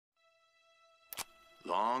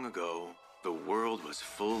Long ago, the world was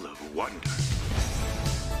full of wonder.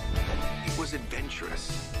 It was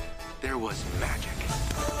adventurous. There was magic.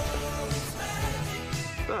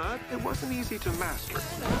 But it wasn't easy to master.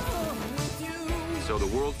 So the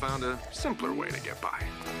world found a simpler way to get by.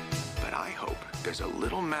 But I hope there's a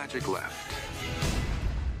little magic left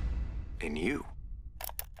in you.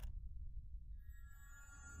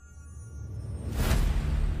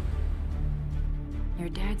 Your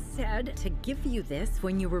dad said to give you this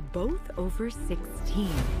when you were both over 16.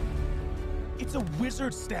 It's a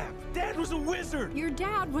wizard staff. Dad was a wizard. Your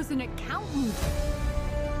dad was an accountant.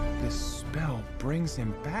 This spell brings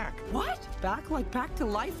him back. What? Back to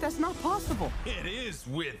life? That's not possible. It is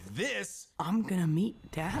with this. I'm gonna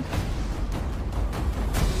meet Dad.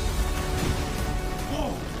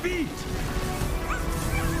 Whoa, feet!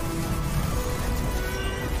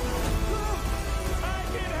 I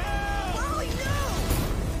can help! Ollie, no!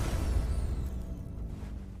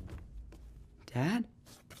 Dad?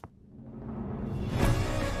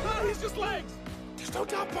 Oh, he's just legs. There's no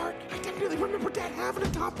top part. I definitely remember Dad having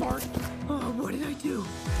a top part. Oh, what did I do?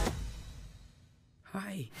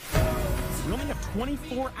 Hi. We only have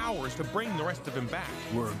 24 hours to bring the rest of him back.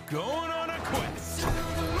 We're going on a quest.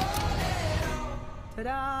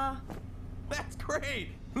 Ta-da! That's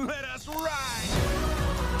great. Let us ride.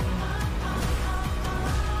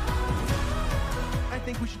 I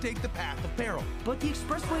think we should take the path of peril. But the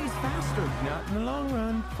expressway is faster. Not in the long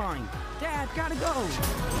run. Fine. Dad, gotta go.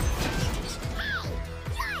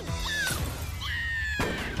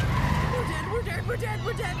 We're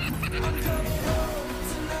dead.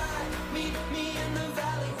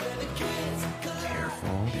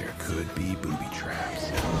 Careful, there could be booby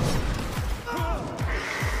traps.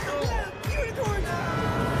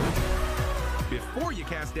 Before you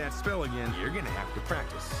cast that spell again, you're gonna have to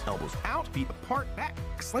practice. Elbows out, feet apart, back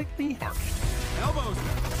slightly arched. Elbows.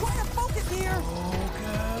 Try to focus here.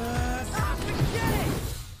 Focus. Ah, forget it.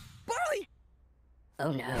 Barley.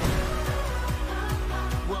 Oh no.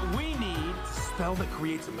 What we need is a spell that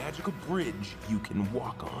creates a magical bridge you can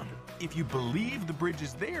walk on. If you believe the bridge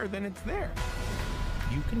is there, then it's there.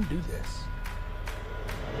 You can do this.